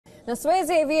Now, Swiss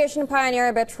aviation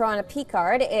pioneer Bertrand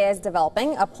Piccard is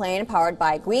developing a plane powered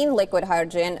by green liquid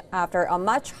hydrogen after a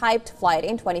much-hyped flight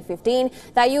in 2015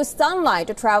 that used sunlight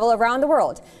to travel around the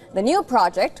world. The new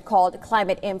project, called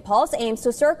Climate Impulse, aims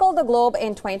to circle the globe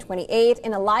in 2028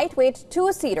 in a lightweight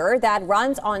two-seater that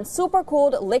runs on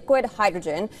supercooled liquid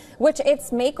hydrogen, which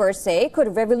its makers say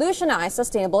could revolutionize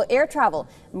sustainable air travel.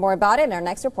 More about it in our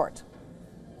next report.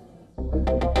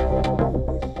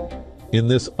 In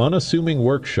this unassuming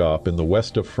workshop in the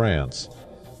west of France,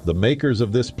 the makers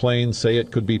of this plane say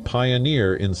it could be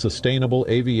pioneer in sustainable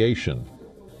aviation.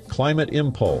 Climate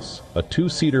Impulse, a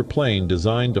two-seater plane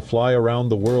designed to fly around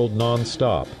the world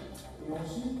non-stop,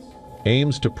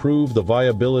 aims to prove the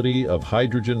viability of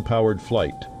hydrogen-powered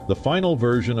flight. The final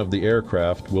version of the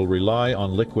aircraft will rely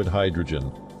on liquid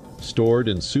hydrogen, stored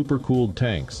in supercooled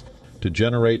tanks, to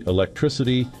generate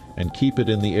electricity and keep it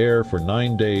in the air for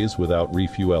 9 days without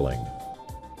refueling.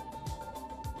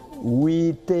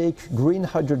 We take green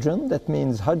hydrogen, that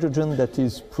means hydrogen that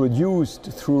is produced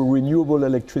through renewable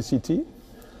electricity,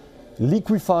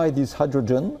 liquefy this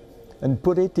hydrogen and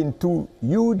put it into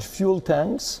huge fuel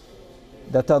tanks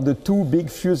that are the two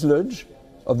big fuselage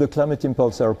of the Climate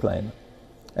Impulse airplane.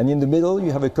 And in the middle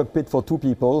you have a cockpit for two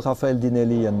people, Raphael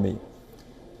Dinelli and me.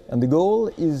 And the goal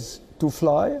is to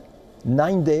fly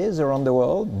 9 days around the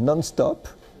world, non-stop,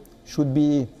 should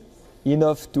be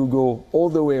enough to go all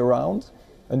the way around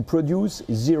and produce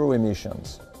zero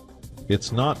emissions.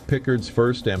 It's not Piccard's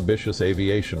first ambitious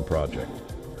aviation project.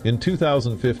 In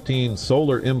 2015,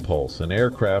 Solar Impulse, an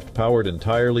aircraft powered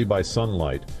entirely by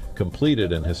sunlight,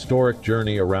 completed an historic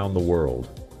journey around the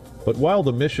world. But while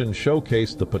the mission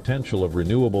showcased the potential of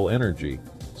renewable energy,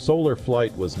 solar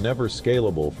flight was never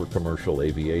scalable for commercial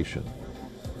aviation.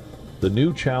 The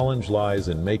new challenge lies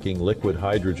in making liquid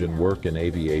hydrogen work in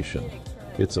aviation.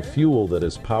 It's a fuel that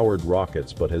has powered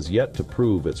rockets but has yet to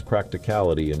prove its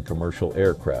practicality in commercial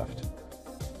aircraft.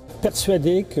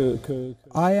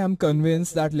 I am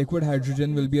convinced that liquid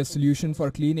hydrogen will be a solution for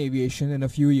clean aviation in a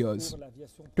few years.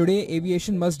 Today,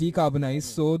 aviation must decarbonize,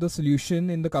 so the solution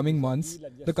in the coming months,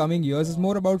 the coming years, is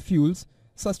more about fuels,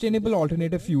 sustainable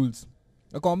alternative fuels,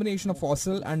 a combination of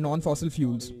fossil and non-fossil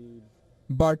fuels.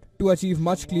 But to achieve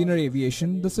much cleaner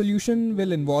aviation, the solution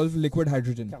will involve liquid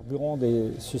hydrogen.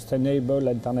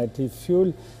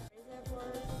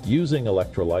 Using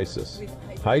electrolysis,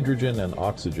 hydrogen and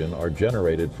oxygen are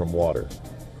generated from water.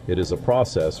 It is a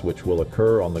process which will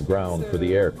occur on the ground for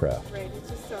the aircraft.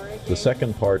 The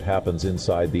second part happens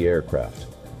inside the aircraft,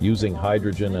 using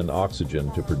hydrogen and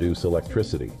oxygen to produce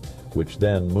electricity, which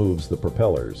then moves the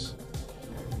propellers.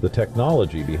 The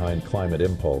technology behind Climate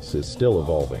Impulse is still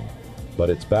evolving, but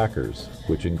its backers,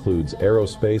 which includes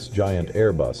aerospace giant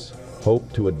Airbus,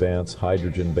 hope to advance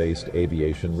hydrogen-based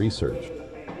aviation research.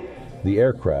 The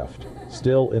aircraft,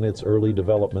 still in its early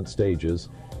development stages,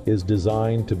 is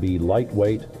designed to be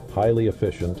lightweight, highly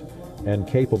efficient, and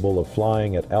capable of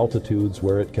flying at altitudes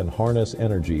where it can harness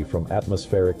energy from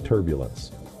atmospheric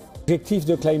turbulence. The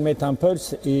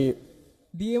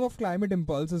aim of Climate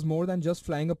Impulse is more than just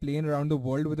flying a plane around the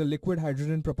world with a liquid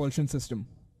hydrogen propulsion system.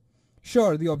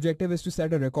 Sure, the objective is to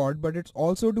set a record, but it's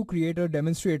also to create a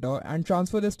demonstrator and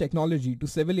transfer this technology to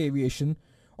civil aviation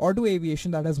or to aviation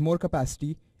that has more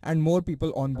capacity and more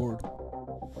people on board.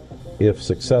 If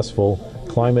successful,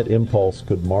 Climate Impulse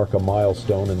could mark a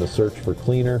milestone in the search for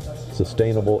cleaner,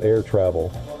 sustainable air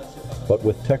travel. But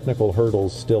with technical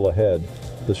hurdles still ahead,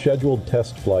 the scheduled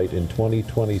test flight in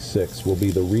 2026 will be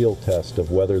the real test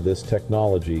of whether this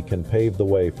technology can pave the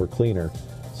way for cleaner,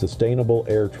 sustainable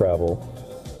air travel